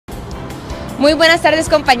Muy buenas tardes,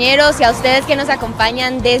 compañeros, y a ustedes que nos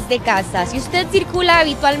acompañan desde casa. Si usted circula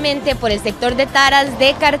habitualmente por el sector de Taras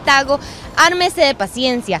de Cartago, ármese de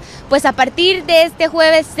paciencia, pues a partir de este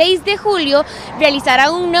jueves 6 de julio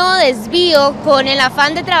realizará un nuevo desvío con el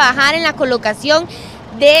afán de trabajar en la colocación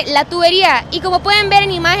de la tubería. Y como pueden ver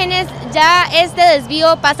en imágenes, ya este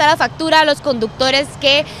desvío pasa la factura a los conductores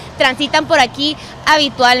que transitan por aquí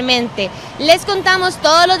habitualmente. Les contamos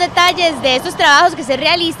todos los detalles de estos trabajos que se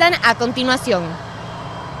realizan a continuación.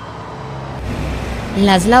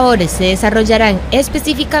 Las labores se desarrollarán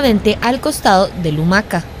específicamente al costado del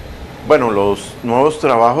Humaca. Bueno, los nuevos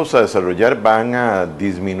trabajos a desarrollar van a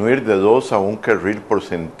disminuir de 2 a 1 carril por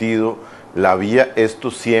sentido la vía.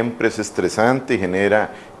 Esto siempre es estresante y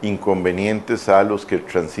genera inconvenientes a los que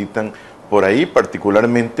transitan por ahí,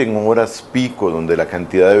 particularmente en horas pico, donde la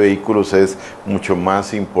cantidad de vehículos es mucho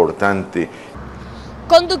más importante.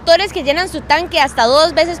 Conductores que llenan su tanque hasta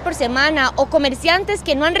 2 veces por semana o comerciantes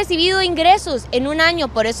que no han recibido ingresos en un año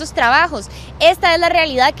por esos trabajos. Esta es la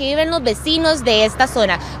realidad que viven los vecinos de esta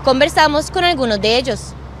zona. Conversamos con algunos de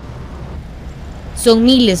ellos. Son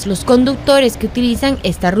miles los conductores que utilizan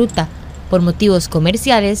esta ruta por motivos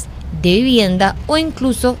comerciales, de vivienda o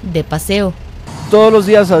incluso de paseo. Todos los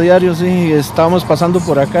días a diario, sí, estamos pasando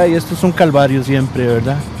por acá y esto es un calvario siempre,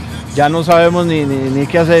 ¿verdad? Ya no sabemos ni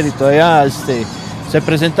qué hacer y todavía se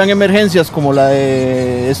presentan emergencias como la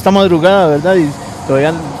de esta madrugada, ¿verdad? Y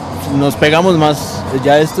todavía nos pegamos más,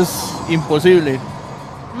 ya esto es imposible.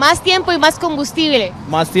 Más tiempo y más combustible.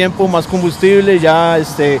 Más tiempo, más combustible, ya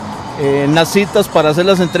en las citas para hacer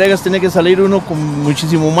las entregas tiene que salir uno con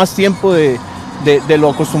muchísimo más tiempo de lo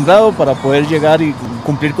acostumbrado para poder llegar y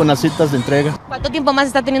cumplir con las citas de entrega. ¿Cuánto tiempo más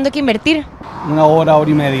está teniendo que invertir? 1 hora, hora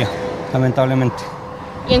y media, lamentablemente.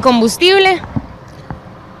 ¿Y en combustible?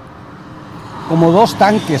 Como 2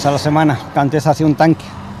 tanques a la semana. Antes hacía un tanque,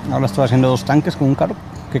 ahora estoy haciendo 2 tanques con un carro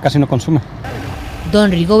que casi no consume. Don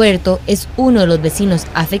Rigoberto es uno de los vecinos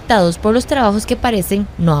afectados por los trabajos que parecen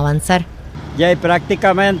no avanzar. Ya, y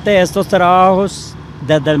prácticamente estos trabajos,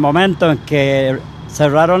 desde el momento en que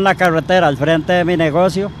cerraron la carretera al frente de mi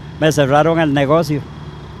negocio, me cerraron el negocio.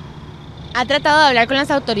 ¿Ha tratado de hablar con las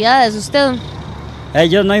autoridades usted?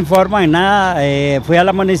 Ellos no informan nada. Fui a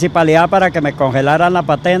la municipalidad para que me congelaran la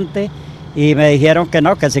patente y me dijeron que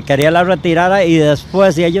no, que si quería la retirara y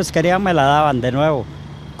después, si ellos querían, me la daban de nuevo,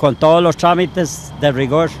 con todos los trámites de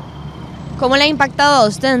rigor. ¿Cómo le ha impactado a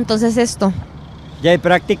usted entonces esto? Ya, y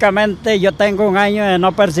prácticamente yo tengo 1 año de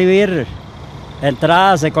no percibir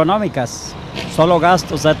entradas económicas, solo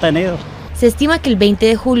gastos he tenido. Se estima que el 20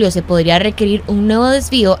 de julio se podría requerir un nuevo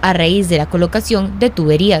desvío a raíz de la colocación de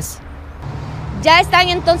tuberías. Ya están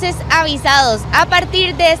entonces avisados, a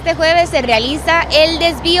partir de este jueves se realiza el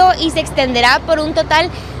desvío y se extenderá por un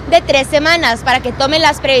total de 3 semanas para que tome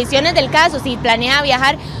las previsiones del caso si planea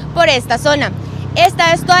viajar por esta zona.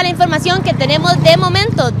 Esta es toda la información que tenemos de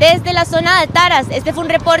momento desde la zona de Taras. Este fue un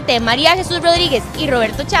reporte de María Jesús Rodríguez y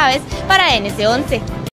Roberto Chávez para NC11.